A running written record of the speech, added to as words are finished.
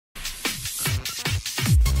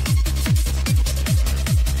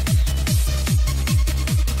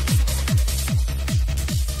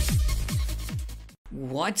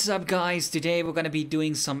What's up guys, today we're going to be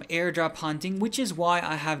doing some airdrop hunting, which is why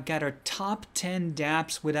I have gathered top 10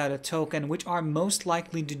 dApps without a token which are most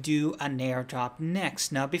likely to do an airdrop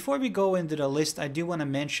next. Now before we go into the list, I do want to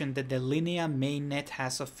mention that the LINEA Mainnet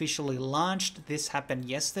has officially launched. This happened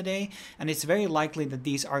yesterday, and it's very likely that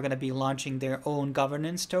these are going to be launching their own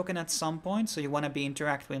governance token at some point, so you want to be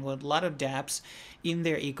interacting with a lot of dApps in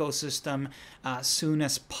their ecosystem as soon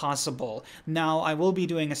as possible. Now I will be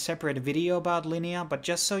doing a separate video about LINEA, but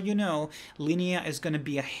just so you know, LINEA is going to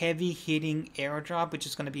be a heavy hitting airdrop which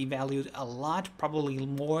is going to be valued a lot, probably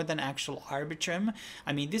more than actual Arbitrum.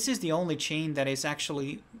 I mean, this is the only chain that is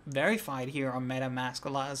actually verified here on MetaMask,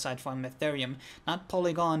 aside from Ethereum. Not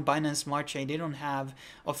Polygon, Binance Smart Chain, they don't have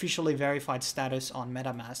officially verified status on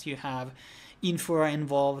MetaMask. You have Infura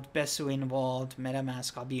involved, Besu involved,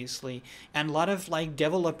 MetaMask obviously, and a lot of like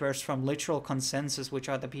developers from Literal Consensus, which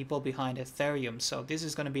are the people behind Ethereum. So this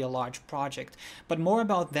is going to be a large project, but more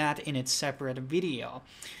about that in its separate video.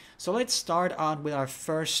 So let's start out with our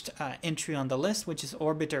first entry on the list, which is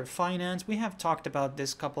Orbiter Finance. We have talked about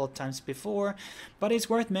this a couple of times before, but it's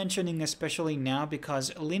worth mentioning especially now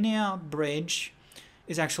because LINEA Bridge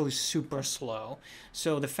is actually super slow.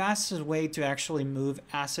 So the fastest way to actually move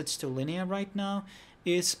assets to LINEA right now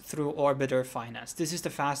is through Orbiter Finance. This is the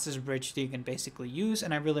fastest bridge that you can basically use,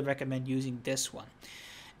 and I really recommend using this one.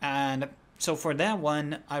 And so for that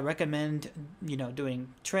one, I recommend, doing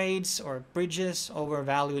trades or bridges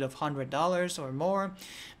overvalued of $100 or more,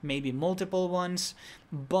 maybe multiple ones.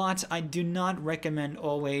 But I do not recommend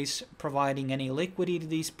always providing any liquidity to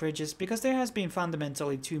these bridges because there has been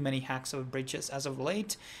fundamentally too many hacks of bridges as of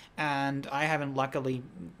late, and I haven't luckily,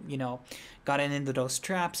 gotten into those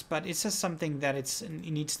traps. But it's just something that it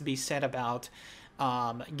needs to be said about.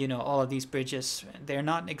 All of these bridges, they're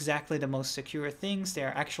not exactly the most secure things.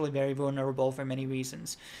 They're actually very vulnerable for many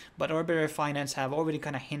reasons. But Orbiter Finance have already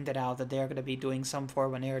kind of hinted out that they're going to be doing some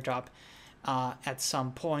form of an airdrop at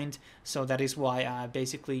some point. So that is why I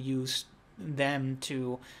basically use them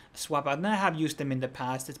to swap out. And I have used them in the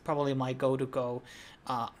past. It's probably my go-to-go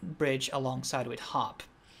bridge alongside with Hop.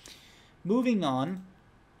 Moving on.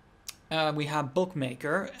 We have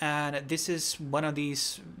Bookmaker, and this is one of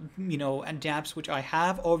these, dApps which I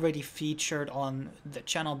have already featured on the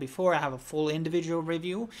channel before. I have a full individual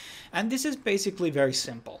review, and this is basically very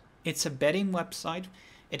simple. It's a betting website.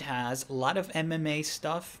 It has a lot of MMA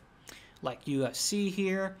stuff, like UFC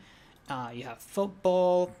here. You have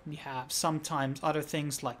football, you have sometimes other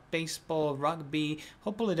things like baseball, rugby.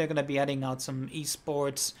 Hopefully they're going to be adding out some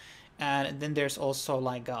esports. And then there's also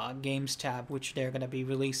like a games tab, which they're going to be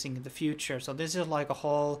releasing in the future. So this is like a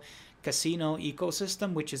whole casino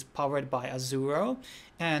ecosystem, which is powered by Azuro.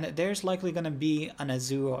 And there's likely going to be an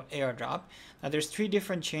Azuro airdrop. Now there's 3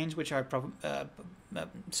 different chains which are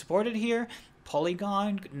supported here.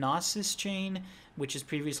 Polygon, Gnosis chain, which is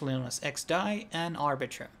previously known as XDAI, and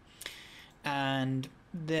Arbitrum. And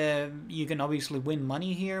you can obviously win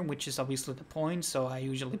money here, which is obviously the point. So I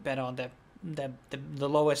usually bet on the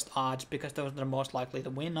lowest odds because those are most likely to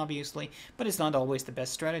win, obviously, but it's not always the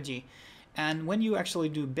best strategy. And when you actually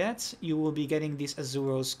do bets, you will be getting this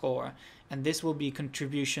Azuro score, and this will be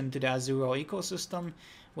contribution to the Azuro ecosystem.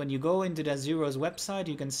 When you go into the Azuro's website,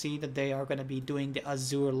 you can see that they are going to be doing the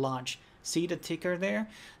Azure launch. See the ticker there?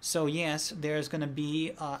 So yes, there's going to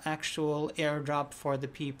be actual airdrop for the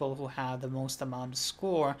people who have the most amount of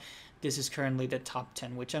score. This is currently the top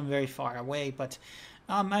 10, which I'm very far away, but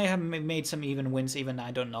I have made some even wins, even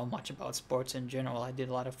I don't know much about sports in general. I did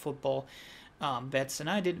a lot of football bets, and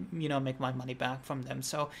I did, make my money back from them.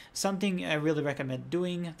 So something I really recommend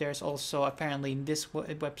doing. There's also apparently in this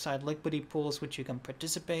website liquidity pools, which you can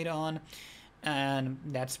participate on. And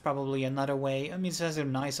that's probably another way. I mean, it has a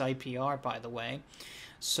nice IPR, by the way.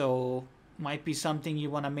 So might be something you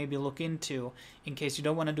want to maybe look into. In case you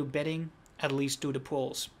don't want to do betting, at least do the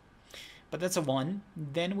pools. But that's a one.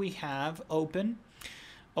 Then we have Open.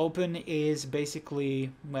 Open is basically,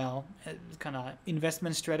 well, kind of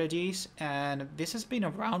investment strategies, and this has been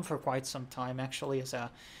around for quite some time actually as a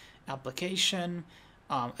application.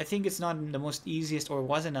 I think it's not the most easiest, or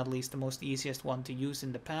wasn't at least the most easiest one to use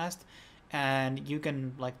in the past, and you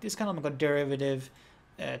can, like, this kind of like a derivative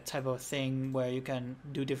type of thing where you can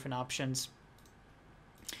do different options.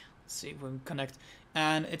 Let's see if we can connect.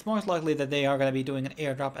 And it's most likely that they are going to be doing an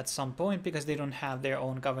airdrop at some point because they don't have their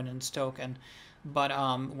own governance token. But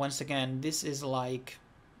once again, this is like,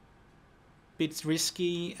 it's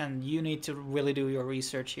risky, and you need to really do your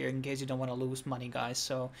research here in case you don't want to lose money, guys.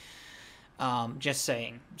 So just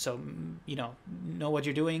saying. So know what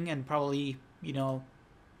you're doing, and probably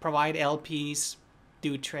provide LPs,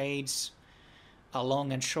 do trades,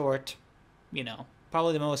 long and short,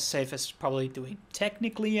 Probably the most safest, probably doing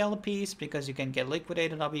technically LPs because you can get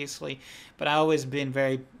liquidated, obviously. But I always been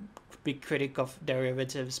very big critic of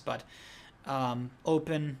derivatives. But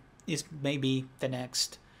open is maybe the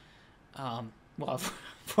next. Well, I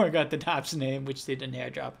forgot the Dapps name, which did an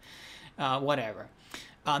airdrop. Whatever.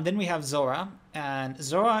 Then we have Zora, and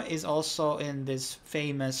Zora is also in this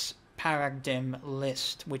famous Paradigm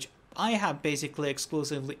list, which I have basically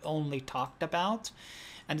exclusively only talked about.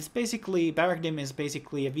 And it's basically, Paradigm is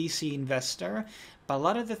basically a VC investor, but a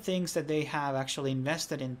lot of the things that they have actually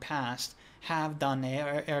invested in past have done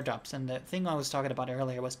airdrops. And the thing I was talking about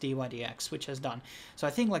earlier was DYDX, which has done. So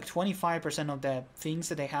I think like 25% of the things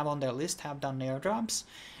that they have on their list have done airdrops.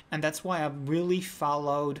 And that's why I've really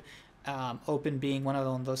followed Open being one of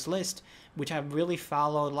on those lists, which I've really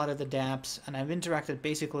followed a lot of the dApps, and I've interacted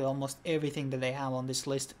basically almost everything that they have on this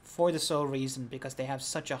list for the sole reason because they have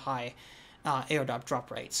such a high airdrop drop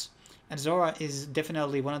rates. And Zora is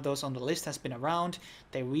definitely one of those on the list, has been around.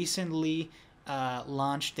 They recently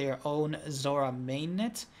launched their own Zora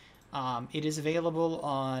mainnet. It is available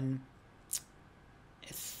on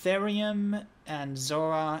Ethereum and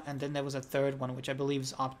Zora, and then there was a third one which I believe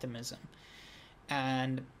is Optimism.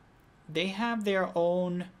 And they have their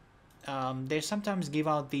own, they sometimes give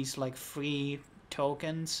out these like free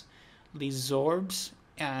tokens, these Zorbs,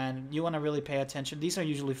 and you want to really pay attention. These are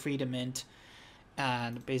usually free to mint,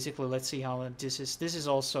 and basically let's see how this is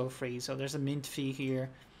also free, so there's a mint fee here.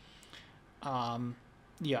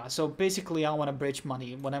 Yeah, so basically I want to bridge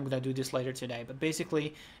money when I'm going to do this later today, but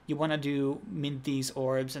basically you want to do mint these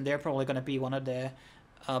orbs, and they're probably going to be one of the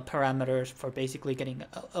parameters for basically getting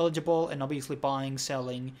eligible, and obviously buying,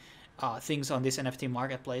 selling things on this NFT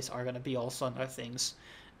marketplace are going to be also other things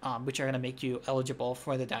which are going to make you eligible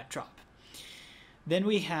for the DAT drop. Then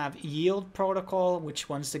we have Yield Protocol, which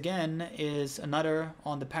once again is another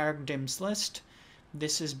on the Paradigms list.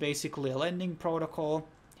 This is basically a lending protocol.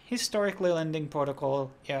 Historically, lending protocol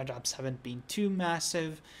airdrops haven't been too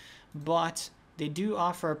massive, but they do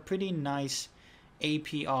offer pretty nice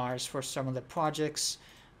APRs for some of the projects,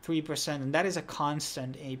 3%, and that is a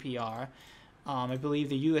constant APR. I believe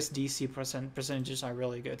the USDC percentages are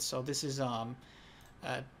really good. So this is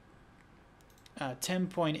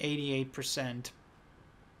 10.88%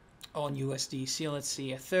 on USDC. Let's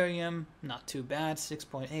see, Ethereum, not too bad,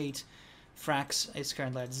 6.8. Frax is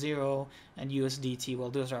currently at 0, and USDT, well,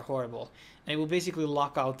 those are horrible. And it will basically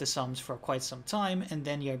lock out the sums for quite some time, and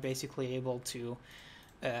then you're basically able to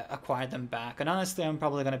acquire them back. And honestly, I'm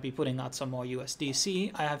probably going to be putting out some more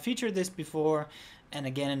USDC. I have featured this before and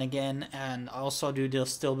again, and I also do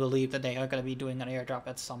still believe that they are going to be doing an airdrop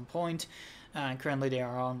at some point. Currently they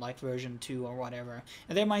are on like version 2 or whatever.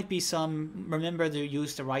 And there might be some, remember to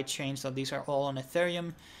use the right chain, so these are all on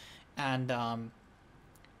Ethereum. And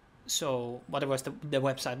so whatever the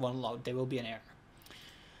website won't load, there will be an error.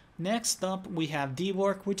 Next up, we have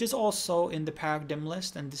DWork, which is also in the Paradigm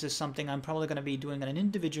list, and this is something I'm probably going to be doing in an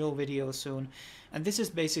individual video soon. And this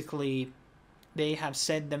is basically, they have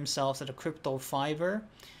said themselves as a crypto Fiverr,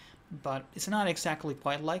 but it's not exactly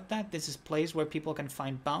quite like that. This is a place where people can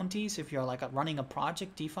find bounties. If you're like running a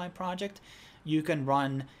project, DeFi project, you can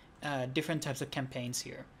run different types of campaigns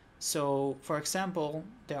here. So, for example,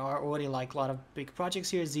 there are already like a lot of big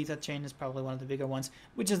projects here. Zeta Chain is probably one of the bigger ones,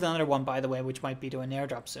 which is another one, by the way, which might be doing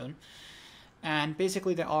airdrop soon. And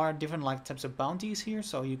basically, there are different like types of bounties here.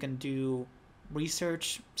 So you can do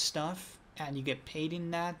research stuff, and you get paid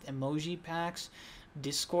in that. Emoji packs,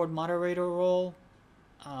 Discord moderator role,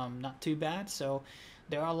 not too bad. So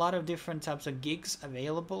there are a lot of different types of gigs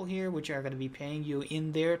available here, which are going to be paying you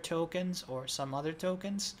in their tokens or some other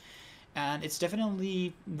tokens. And it's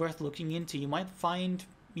definitely worth looking into. You might find,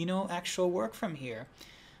 you know, actual work from here.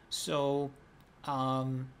 So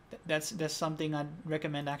that's something I'd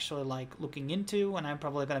recommend actually like looking into, and I'm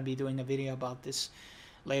probably going to be doing a video about this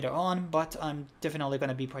later on, but I'm definitely going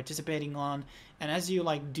to be participating on. And as you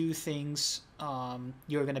like do things,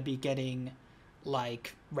 you're going to be getting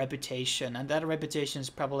like reputation, and that reputation is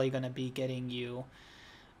probably going to be getting you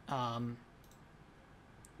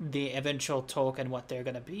the eventual token, what they're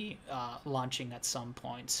going to be launching at some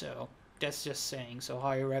point. So that's just saying, so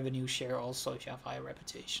higher revenue share also if you have higher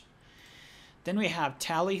reputation. Then we have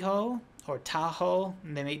Tallyho or Tahoe.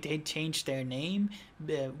 They changed their name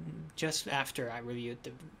just after I reviewed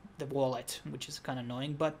the wallet, which is kind of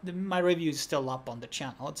annoying, but my review is still up on the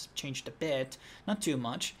channel. It's changed a bit, not too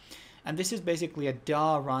much. And this is basically a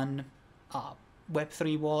DAO run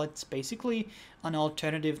Web3 wallet. It's basically an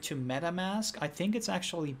alternative to MetaMask. I think it's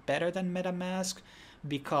actually better than MetaMask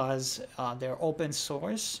because they're open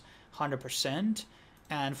source 100%,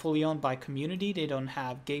 and fully owned by community. They don't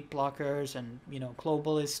have gate blockers and, you know,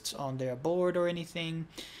 globalists on their board or anything.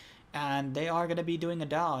 And they are going to be doing a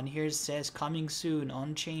DAO, and here it says coming soon,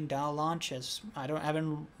 on-chain DAO launches. I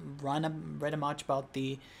haven't read much about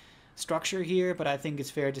the structure here, but I think it's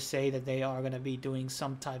fair to say that they are going to be doing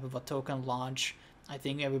some type of a token launch. I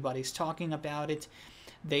think everybody's talking about it.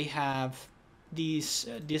 They have these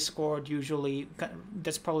Discord, usually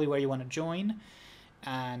that's probably where you want to join,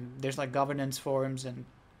 and there's like governance forums, and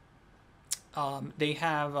they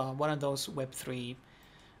have one of those Web3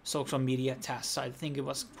 social media tasks. I think it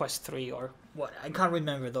was Quest 3 or what, I can't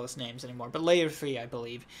remember those names anymore, but Layer 3 I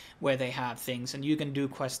believe, where they have things and you can do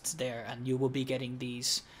quests there, and you will be getting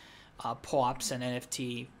these POAPs and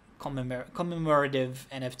NFT commemorative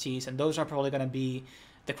NFTs, and those are probably going to be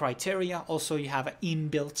the criteria. Also, you have an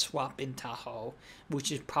inbuilt swap in Tahoe,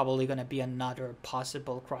 which is probably going to be another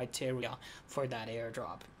possible criteria for that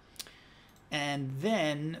airdrop. And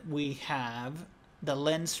then we have the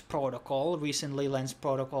Lens protocol. Recently, Lens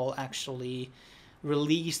protocol actually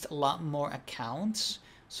released a lot more accounts,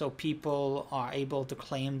 so people are able to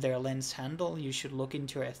claim their Lens handle. You should look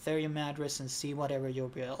into your Ethereum address and see whatever you'll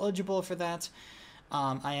be eligible for that.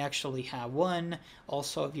 I actually have one.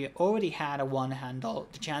 Also, if you already had a one handle,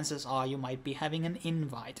 the chances are you might be having an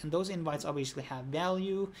invite, and those invites obviously have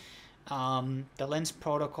value. The Lens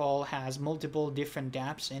protocol has multiple different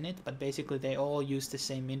dApps in it, but basically they all use the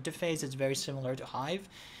same interface. It's very similar to Hive.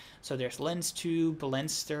 So there's LensTube,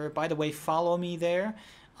 Lenster. By the way, follow me there.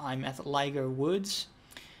 I'm at Liger Woods,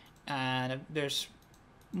 and there's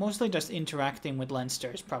mostly just interacting with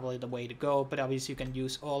Lenster is probably the way to go, but obviously you can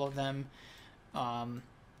use all of them.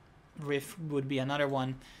 Riff would be another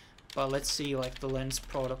one, but let's see, like the Lens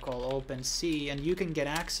protocol, OpenSea, and you can get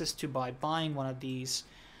access to by buying one of these.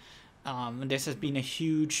 This has been a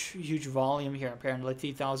huge volume here, apparently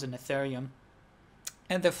 3,000 Ethereum,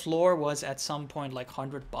 and the floor was at some point like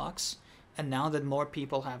 $100, and now that more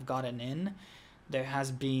people have gotten in, there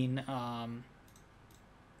has been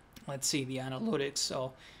let's see the analytics,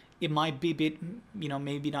 so it might be a bit, you know,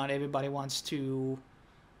 maybe not everybody wants to.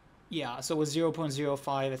 Yeah, so it was 0.05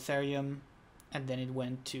 Ethereum, and then it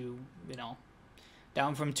went to, you know,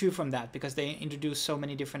 down from 2 from that, because they introduced so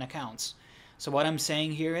many different accounts. So what I'm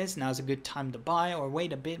saying here is now's a good time to buy, or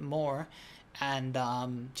wait a bit more and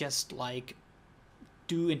just like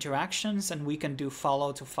do interactions, and we can do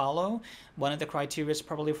follow to follow. One of the criteria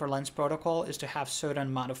probably for Lens protocol is to have certain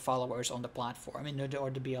amount of followers on the platform in order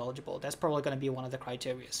to be eligible. That's probably going to be one of the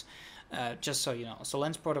criteria, just so you know. So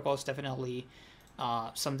Lens protocol is definitely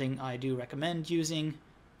something I do recommend using,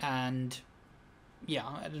 and yeah,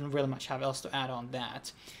 I don't really much have else to add on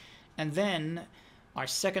that. And then our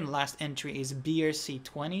second last entry is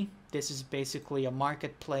BRC20. This is basically a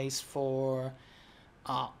marketplace for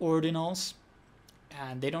ordinals,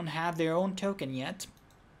 and they don't have their own token yet,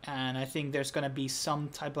 and I think there's going to be some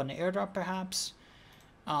type of an airdrop perhaps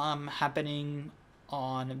happening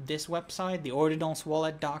on this website. The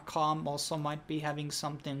ordinalswallet.com also might be having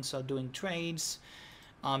something, so doing trades,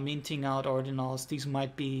 minting out ordinals. These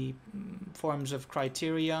might be forms of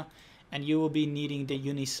criteria, and you will be needing the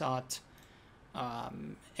Unisat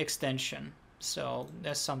extension, so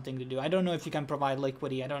that's something to do. I don't know if you can provide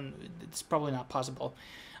liquidity. It's probably not possible,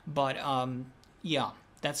 but yeah,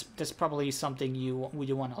 that's probably something you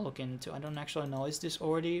want to look into. I don't actually know, is this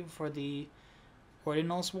already for the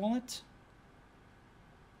Ordinals wallet?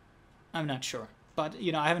 I'm not sure, but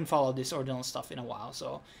you know, I haven't followed this ordinal stuff in a while,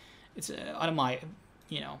 so it's out of my,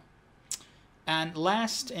 you know. And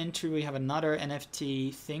last entry, we have another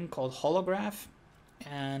NFT thing called Holograph,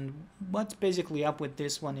 and what's basically up with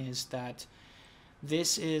this one is that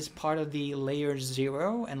this is part of the Layer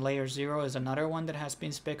 0, and Layer 0 is another one that has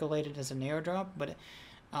been speculated as an airdrop, but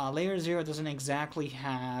Layer 0 doesn't exactly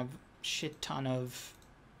have shit ton of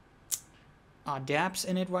dApps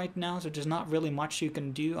in it right now, so there's not really much you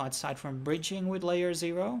can do outside from bridging with Layer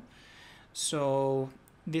 0. So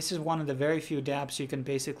this is one of the very few dApps you can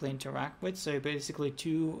basically interact with. So basically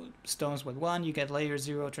 2 stones with one, you get Layer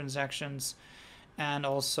 0 transactions, and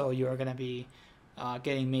also you're going to be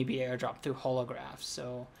getting maybe airdrop through holographs.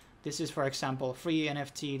 So this is, for example, free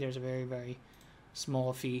NFT. There's a very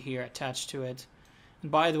small fee here attached to it.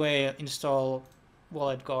 And by the way, install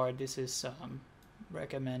Wallet Guard. This is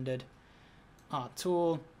recommended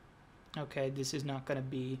tool. Okay, this is not going to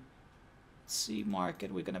be, let's see,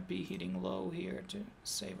 market. We're going to be hitting low here to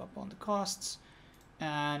save up on the costs.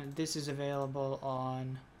 And this is available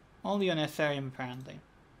on only on Ethereum apparently.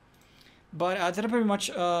 But that pretty much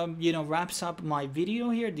you know, wraps up my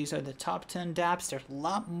video here. These are the top 10 dApps. There's a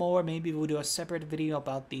lot more. Maybe we'll do a separate video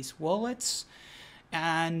about these wallets.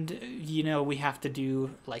 And you know, we have to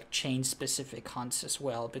do like chain specific hunts as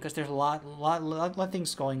well, because there's a lot of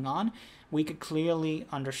things going on. We could clearly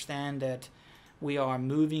understand that we are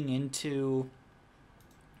moving into,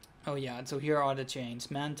 oh yeah, so here are the chains: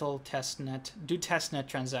 Mantle, testnet. Do testnet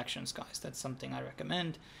transactions, guys. That's something I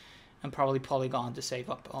recommend, and probably Polygon to save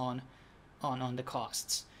up on the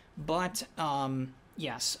costs. But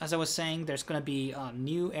yes, as I was saying, there's going to be a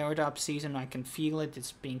new airdrop season. I can feel it.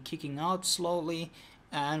 It's been kicking out slowly,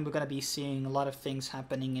 and we're going to be seeing a lot of things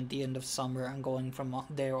happening in the end of summer and going from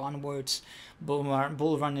there onwards. Bull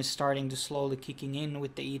run is starting to slowly kicking in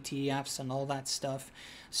with the ETFs and all that stuff.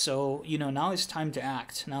 So, you know, now it's time to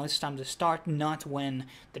act. Now it's time to start, not when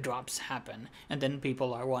the drops happen. And then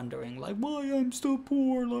people are wondering, like, why I'm still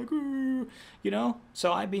poor, like, you know?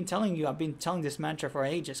 So I've been telling this mantra for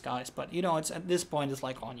ages, guys. But, you know, it's at this point, it's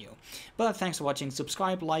like on you. But thanks for watching.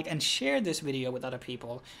 Subscribe, like, and share this video with other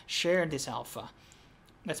people. Share this alpha.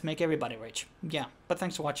 Let's make everybody rich. Yeah, but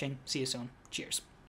thanks for watching. See you soon. Cheers.